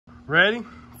Ready?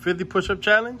 50 push-up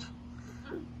challenge.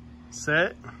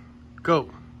 Set. Go.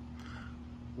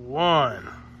 1,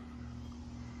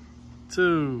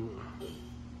 2,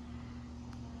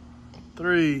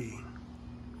 3,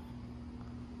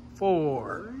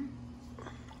 4,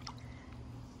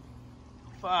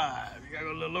 5. You gotta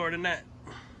go a little lower than that.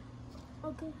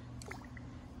 Okay.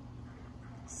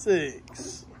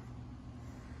 6,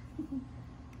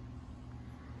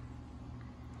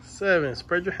 7.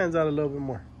 Spread your hands out a little bit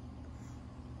more.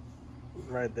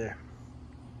 Right there.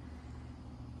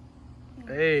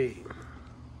 8,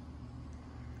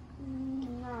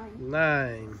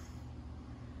 9,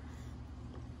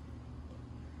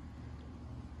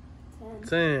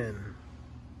 10,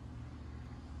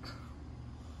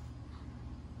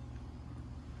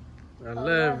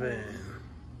 11,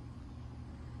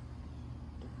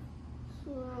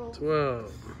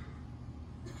 12,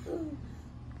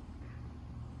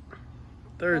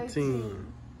 13,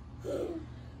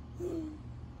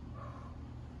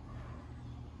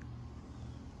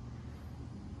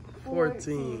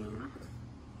 14,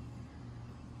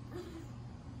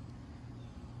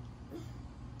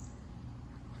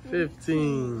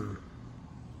 15,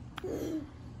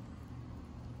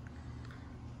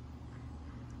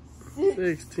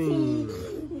 16,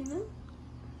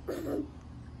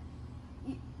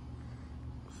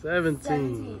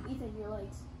 17. Ethan, your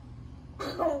legs.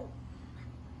 Come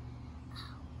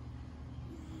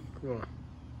on.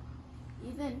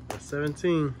 Ethan.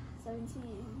 17.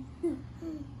 17.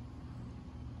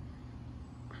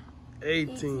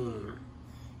 18.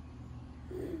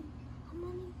 How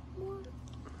many more?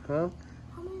 Huh?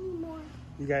 How many more?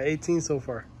 You got 18 so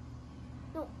far.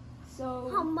 No. So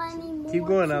how many more? Keep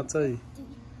going, I'll tell you.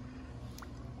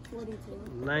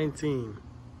 42. 19.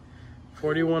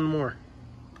 41 more.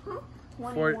 Huh?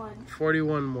 21.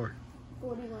 41 more.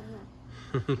 41 more.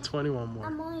 21 more.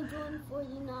 I'm only doing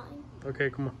 49. Okay,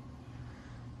 come on.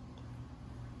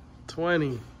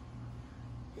 20.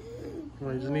 Come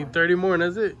on, you just need 30 more and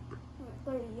that's it.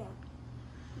 30, yeah.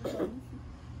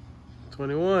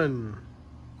 21.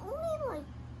 Only like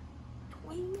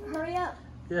 20 more. Hurry up.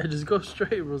 Yeah, just go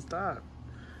straight, bro. Stop.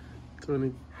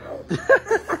 20.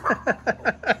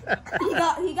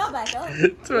 He got back up.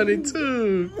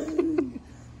 22.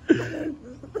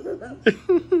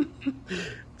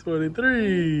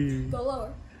 23. Go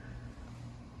lower.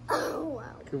 Oh,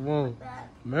 wow. Come on.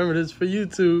 Remember, this is for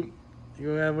YouTube. You're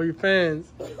going to have all your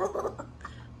fans.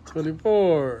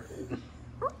 24.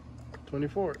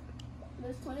 24.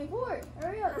 There's 24.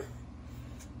 Hurry up.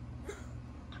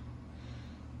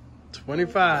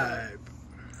 25.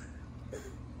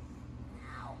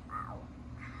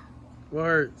 What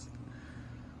hurts?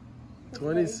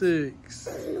 26.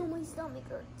 No, my stomach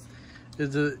hurts.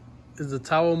 Is the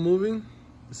towel moving?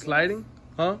 Sliding?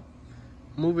 Huh?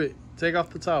 Move it. Take off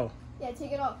the towel. Yeah,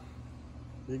 take it off.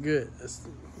 You're good. That's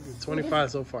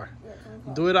 25 so far. Yeah,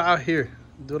 25. Do it out here.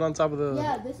 Do it on top of the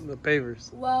the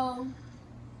pavers. Well,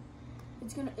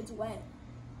 it's wet.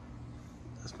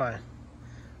 That's fine.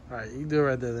 All right, you can do it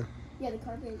right there then. Yeah, the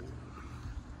carpet.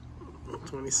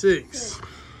 26.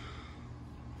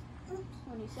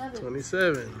 27.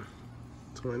 27.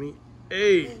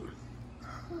 28.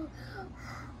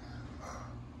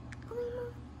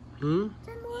 Hmm?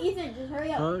 Ethan, just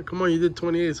hurry up. Come on, you did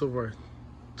 28 so far.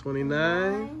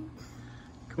 29.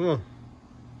 Come on.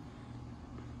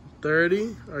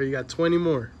 30. Or you got 20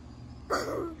 more.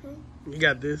 You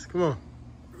got this. Come on.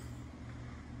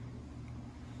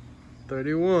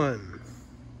 31.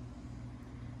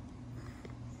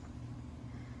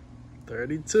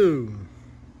 32.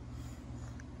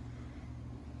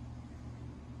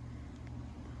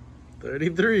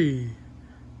 33.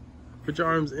 Put your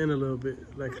arms in a little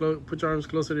bit. Like, put your arms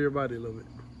closer to your body a little bit.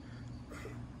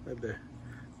 Right there.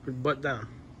 Put your butt down.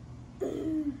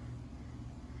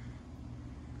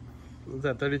 What's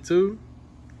that, 32?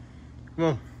 Come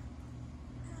on.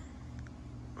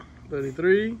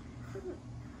 33.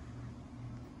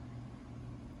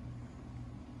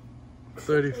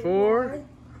 34.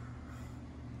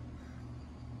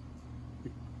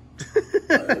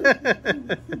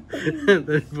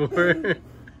 34.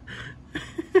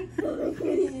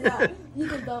 You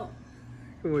can go.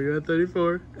 Come on, you're at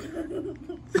 34.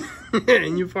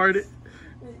 And you farted.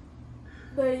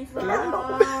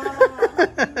 35.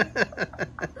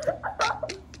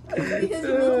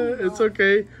 It's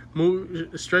okay.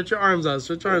 Move. Stretch your arms out.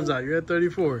 Stretch your arms out. You're at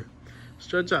 34.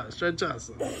 Stretch out. Stretch out.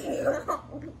 All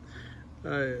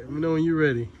right. Let me know when you're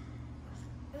ready.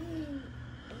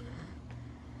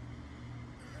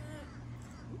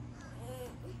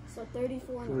 So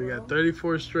 34. We got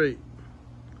 34 straight.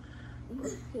 We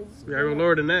gotta go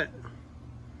lower than that.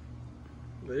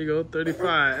 There you go,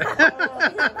 35.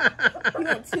 He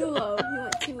went too low. He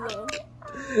went too low.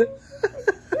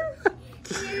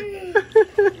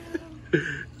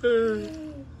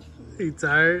 You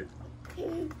tired?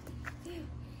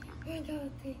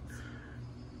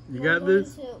 You got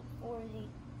this? 40.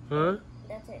 Huh?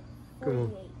 That's it. 48. Come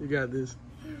on, you got this.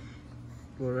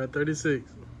 We're at 36.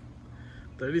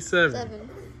 37. 7.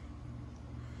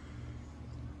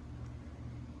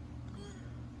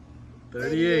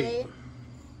 38.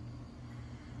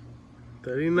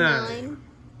 39.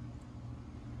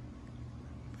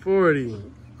 40.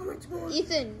 How much more?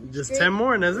 Ethan. Just straight, 10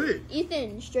 more and that's it.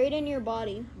 Ethan, straighten your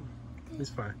body.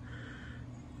 It's fine.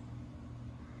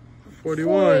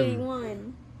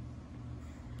 41.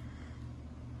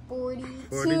 42.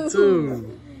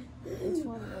 42. It's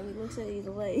funny when he looks at his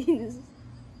legs.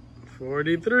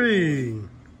 43.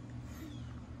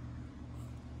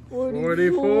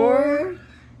 44.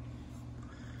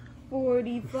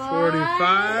 45.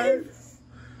 45.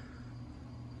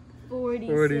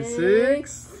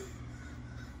 46.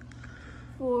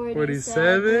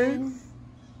 47.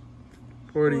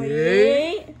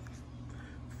 48.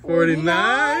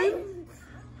 49.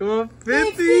 Come on,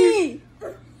 50.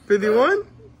 51.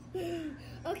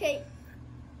 Okay.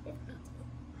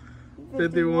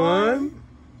 51.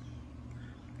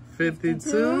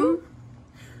 52.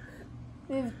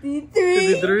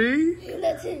 53. 53.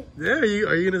 That's it. Yeah,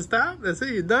 are you gonna stop? That's it,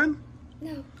 you're done?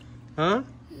 No. Huh?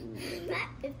 Not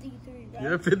 53, bro.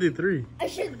 You're 53. I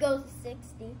should go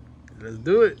 60. Let's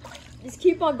do it. Just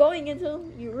keep on going until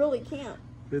you really can't.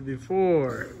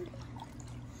 54.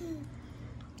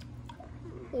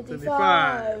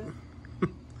 55.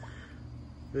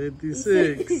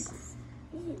 56.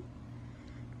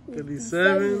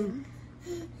 57.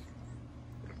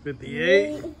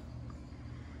 58.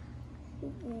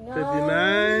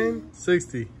 59.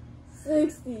 60.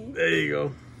 60. There you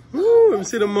go. Woo, let me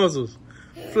see the muscles.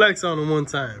 Flex on them one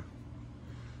time.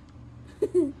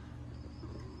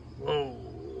 Whoa.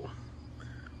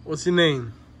 What's your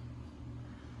name?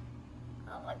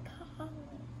 Oh my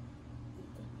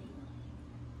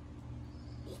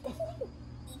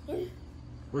God.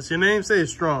 What's your name? Say it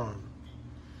strong.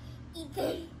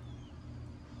 Ethan.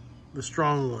 The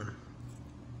strong one.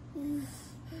 You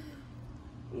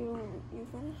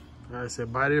finished? I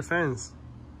said bye to your fans.